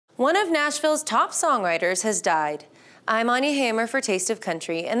One of Nashville's top songwriters has died. I'm Anya Hammer for Taste of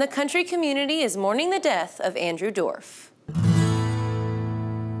Country, and the country community is mourning the death of Andrew Dorff.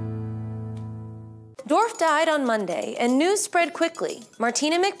 Dorff died on Monday, and news spread quickly.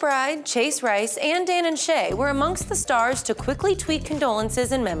 Martina McBride, Chase Rice, and Dan and Shay were amongst the stars to quickly tweet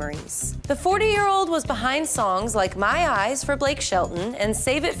condolences and memories. The 40-year-old was behind songs like My Eyes for Blake Shelton and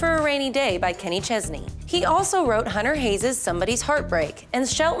Save It for a Rainy Day by Kenny Chesney. He also wrote Hunter Hayes' Somebody's Heartbreak and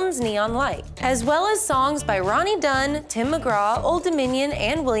Shelton's Neon Light, as well as songs by Ronnie Dunn, Tim McGraw, Old Dominion,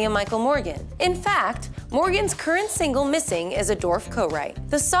 and William Michael Morgan. In fact, Morgan's current single, Missing, is a Dorff co-write.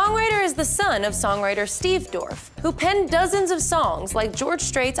 The songwriter is the son of songwriter Steve Dorff, who penned dozens of songs like George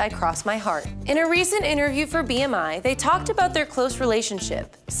Strait's I Cross My Heart. In a recent interview for BMI, they talked about their close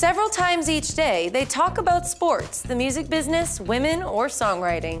relationship. Several times each day, they talk about sports, the music business, women, or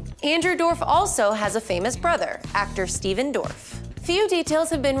songwriting. Andrew Dorff also has a famous brother, actor Stephen Dorff. Few details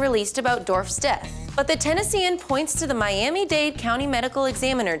have been released about Dorff's death, but the Tennessean points to the Miami-Dade County Medical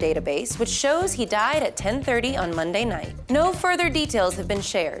Examiner database, which shows he died at 10:30 on Monday night. No further details have been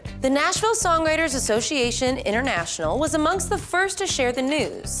shared. The Nashville Songwriters Association International was amongst the first to share the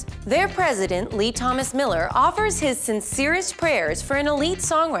news. Their president, Lee Thomas Miller, offers his sincerest prayers for an elite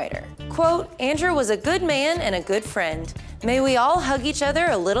songwriter. Quote, "Andrew was a good man and a good friend. May we all hug each other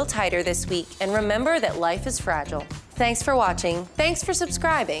a little tighter this week and remember that life is fragile." Thanks for watching, thanks for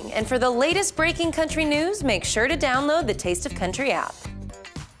subscribing, and for the latest breaking country news, make sure to download the Taste of Country app.